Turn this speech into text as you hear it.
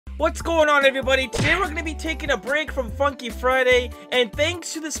What's going on, everybody? Today we're going to be taking a break from Funky Friday, and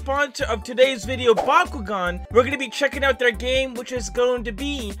thanks to the sponsor of today's video, Bakugan, we're going to be checking out their game, which is going to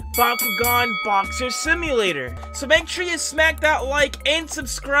be Bakugan Boxing Simulator. So make sure you smack that like and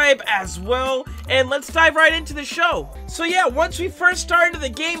subscribe as well, and let's dive right into the show. So yeah, once we first started the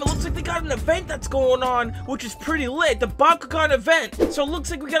game, it looks like they got an event that's going on, which is pretty lit, the Bakugan event. So it looks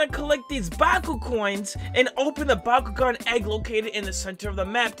like we got to collect these Baku coins and open the Bakugan egg located in the center of the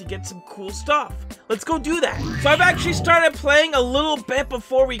map to get some cool stuff. Let's go do that. So I've actually started playing a little bit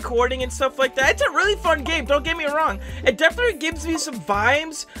before recording and stuff like that. It's a really fun game, don't get me wrong. It definitely gives me some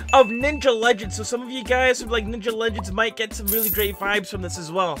vibes of Ninja Legends. So some of you guys who like Ninja Legends might get some really great vibes from this as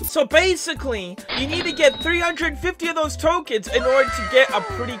well. So basically, you need to get 350 of those tokens in order to get a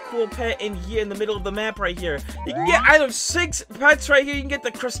pretty cool pet in here in the middle of the map right here. You can get either 6 pets right here. You can get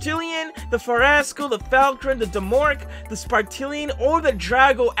the Crystallian, the Farasco, the Falcon, the Demorc, the Spartillion, or the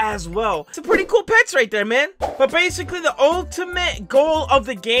Drago as well. It's a pretty cool pets right there, man. But basically, the ultimate goal of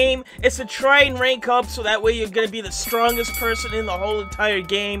the game is to try and rank up so that way you're gonna be the strongest person in the whole entire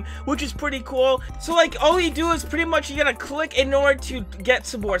game, which is pretty cool. So like, all you do is pretty much you gotta click in order to get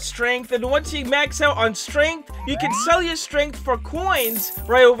some more strength, and once you max out on strength, you can sell your strength for coins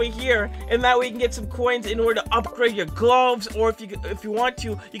right over here, and that way you can get some coins in order to upgrade your gloves, or if you want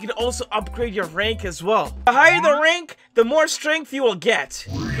to, you can also upgrade your rank as well. The higher the rank, the more strength you will get.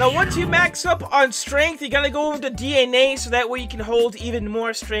 Now once you max up on strength, you gotta go over to DNA so that way you can hold even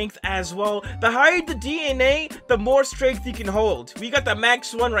more strength as well. The higher the DNA, the more strength you can hold. We got the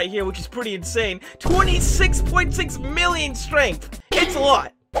max one right here, which is pretty insane. 26.6 million strength. It's a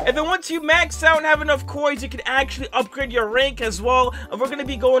lot. And then once you max out and have enough coins, you can actually upgrade your rank as well. And we're gonna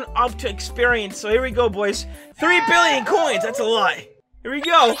be going up to experience. So here we go, boys. 3 billion coins, that's a lot. Here we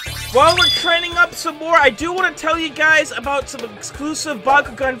go. While we're training up some more, I do want to tell you guys about some exclusive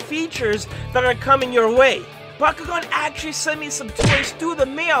Bakugan features that are coming your way. Bakugan actually sent me some toys through the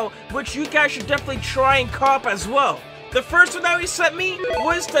mail, which you guys should definitely try and cop as well. The first one that he sent me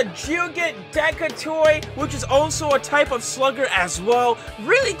was the Gigant Deca toy, which is also a type of slugger as well.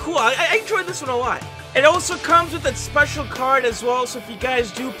 Really cool. I enjoyed this one a lot. It also comes with a special card as well, so if you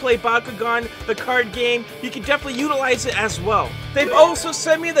guys do play Bakugan, the card game, you can definitely utilize it as well. They've also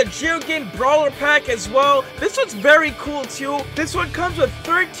sent me the Gigant Brawler Pack as well. This one's very cool too. This one comes with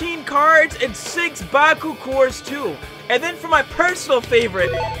 13 cards and 6 Baku cores too. And then for my personal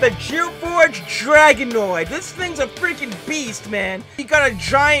favorite, the Geoforge Dragonoid. This thing's a freaking beast, man. You got a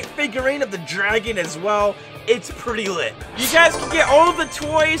giant figurine of the dragon as well. It's pretty lit. You guys can get all the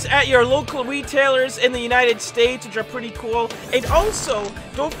toys at your local retailers in the United States, which are pretty cool. And also,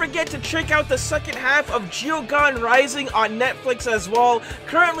 don't forget to check out the second half of Geogon Rising on Netflix as well.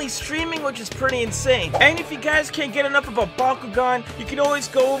 Currently streaming, which is pretty insane. And if you guys can't get enough about Bakugan, you can always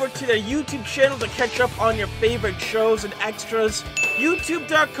go over to their YouTube channel to catch up on your favorite shows and extras.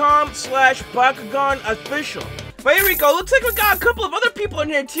 YouTube.com/Bakugan Official. But here we go. Looks like we got a couple of other people in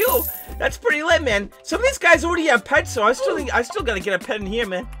here too. That's pretty lit, man. Some of these guys already have pets, so I still gotta get a pet in here,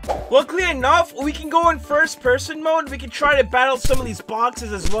 man. Luckily enough, we can go in first-person mode. We can try to battle some of these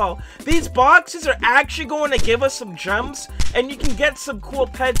boxes as well. These boxes are actually going to give us some gems, and you can get some cool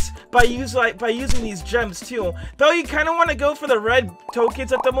pets by using these gems too. Though you kind of want to go for the red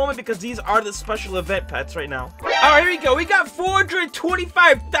tokens at the moment because these are the special event pets right now. All right, here we go. We got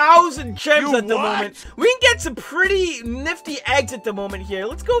 425,000 gems at the moment. We can get some pretty nifty eggs at the moment here.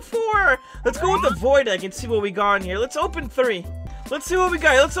 Let's go with the void egg and see what we got in here. Let's open 3. Let's see what we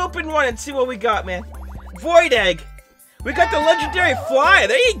got. Let's open 1 and see what we got, man. Void egg. We got the legendary fly.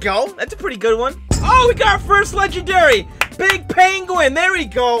 There you go. That's a pretty good one. Oh, we got our first legendary. Big penguin. There we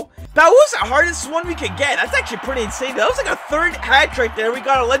go. That was the hardest one we could get. That's actually pretty insane. That was like a 3rd hatch right there. We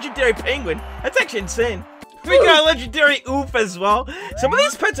got a legendary penguin. That's actually insane. We got a legendary oof as well. Some of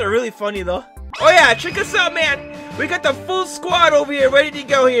these pets are really funny though. Oh yeah, check us out, man. We got the full squad over here ready to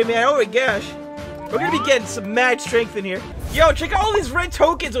go here, man. Oh my gosh. We're gonna be getting some mad strength in here. Yo, check out all these red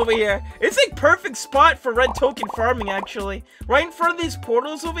tokens over here. It's like perfect spot for red token farming, actually. Right in front of these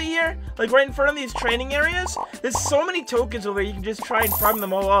portals over here, like right in front of these training areas, there's so many tokens over here. You can just try and farm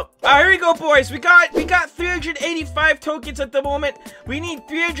them all up. All right, here we go, boys. We got 385 tokens at the moment. We need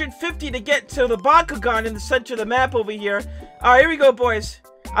 350 to get to the Bakugan in the center of the map over here. All right, here we go, boys.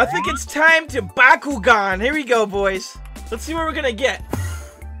 I think it's time to Bakugan. Here we go, boys. Let's see what we're gonna get.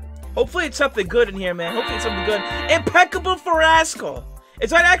 Hopefully it's something good in here, man. Hopefully it's something good. Impeccable Farasco. Is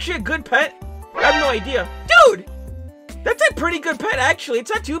that actually a good pet? I have no idea. Dude! That's a pretty good pet, actually. It's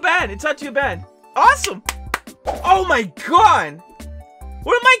not too bad. It's not too bad. Awesome! Oh my god!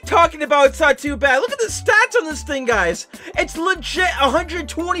 What am I talking about? It's not too bad. Look at the stats on this thing, guys. It's legit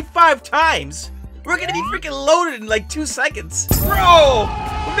 125 times. We're gonna be freaking loaded in like 2 seconds. Bro,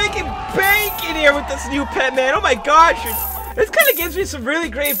 we're making bank in here with this new pet, man. Oh my gosh. This kind of gives me some really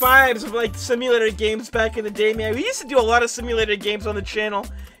great vibes of like simulator games back in the day, man. We used to do a lot of simulator games on the channel.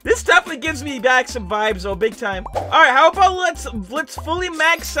 This definitely gives me back some vibes, though, big time. All right, how about let's fully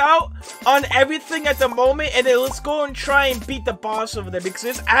max out on everything at the moment, and then let's go and try and beat the boss over there, because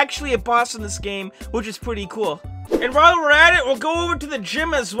there's actually a boss in this game, which is pretty cool. And while we're at it, we'll go over to the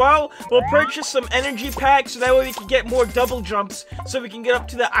gym as well. We'll purchase some energy packs, so that way we can get more double jumps, so we can get up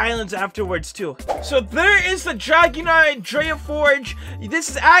to the islands afterwards, too. So there is the Dragonoid Dreaforge. This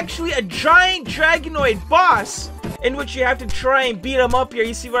is actually a giant Dragonoid boss, in which you have to try and beat him up here.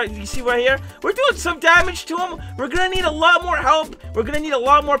 You see right here? We're doing some damage to him. We're gonna need a lot more help. We're gonna need a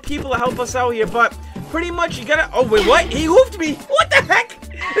lot more people to help us out here, but pretty much you gotta... Oh, wait, what? He hoofed me. What the heck?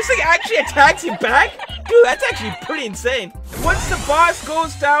 This thing actually attacks you back? Dude, that's actually pretty insane. Once the boss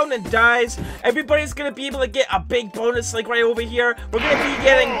goes down and dies, everybody's gonna be able to get a big bonus like right over here. We're gonna be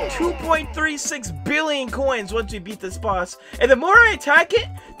getting 2.36 billion coins once we beat this boss. And the more I attack it,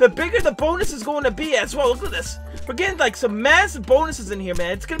 the bigger the bonus is going to be as well. Look at this. We're getting like some massive bonuses in here,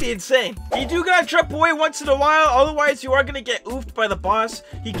 man. It's gonna be insane. You do gotta jump away once in a while, otherwise you are gonna get oofed by the boss.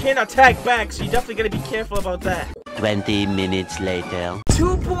 He can't attack back, so you definitely gotta be careful about that. 20 minutes later.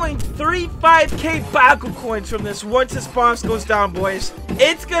 2.35k Baku coins from this once this boss goes down, boys.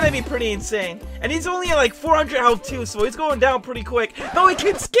 It's gonna be pretty insane. And he's only at like 400 health too, so he's going down pretty quick. No, he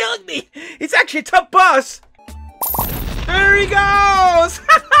keeps killing me. He's actually a tough boss. There he goes!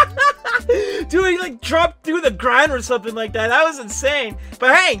 Dude, he like dropped through the ground or something like that. That was insane.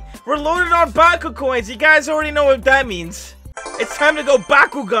 But hey, we're loaded on Baku coins. You guys already know what that means. It's time to go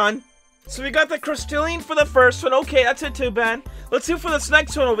Bakugan. So we got the Crystalline for the first one. Okay, that's not too bad. Let's see for this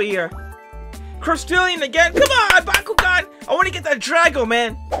next one over here. Crystalline again. Come on, Bakugan. I want to get that Drago,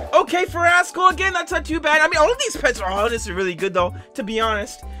 man. Okay, for Rascal again. That's not too bad. I mean, all of these pets are honestly really good, though, to be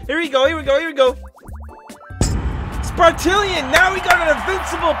honest. Here we go, here we go, here we go. Spartillion. Now we got an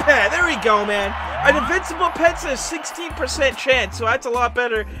invincible pet. There we go, man. An invincible pet's a 16% chance, so that's a lot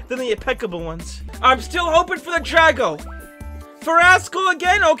better than the impeccable ones. I'm still hoping for the Drago. For Rascal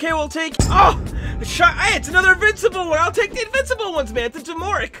again? Okay, we'll take... Oh! Hey, it's another invincible one! I'll take the invincible ones, man! It's a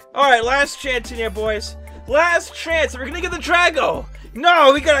Demoric! Alright, last chance in here, boys. Last chance! We're gonna get the Drago!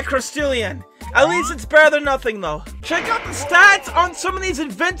 No, we got a Crystalline! At least it's better than nothing, though. Check out the stats on some of these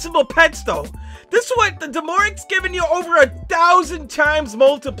invincible pets, though. This one, the Demoric's giving you over 1,000 times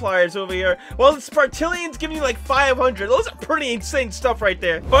multipliers over here, while the Spartillion's giving you like 500. Those are pretty insane stuff right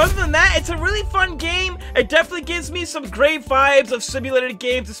there. But other than that, it's a really fun game. It definitely gives me some great vibes of simulator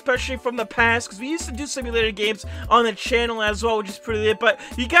games, especially from the past, because we used to do simulator games on the channel as well, which is pretty lit. But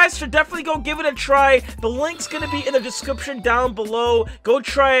you guys should definitely go give it a try. The link's gonna be in the description down below. Go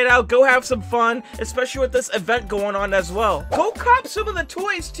try it out. Go have some fun, especially with this event going on as well. Go cop some of the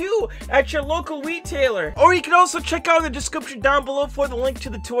toys too at your local retailer, or you can also check out in the description down below for the link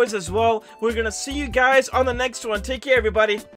to the toys as well. We're gonna see you guys on the next one. Take care, everybody.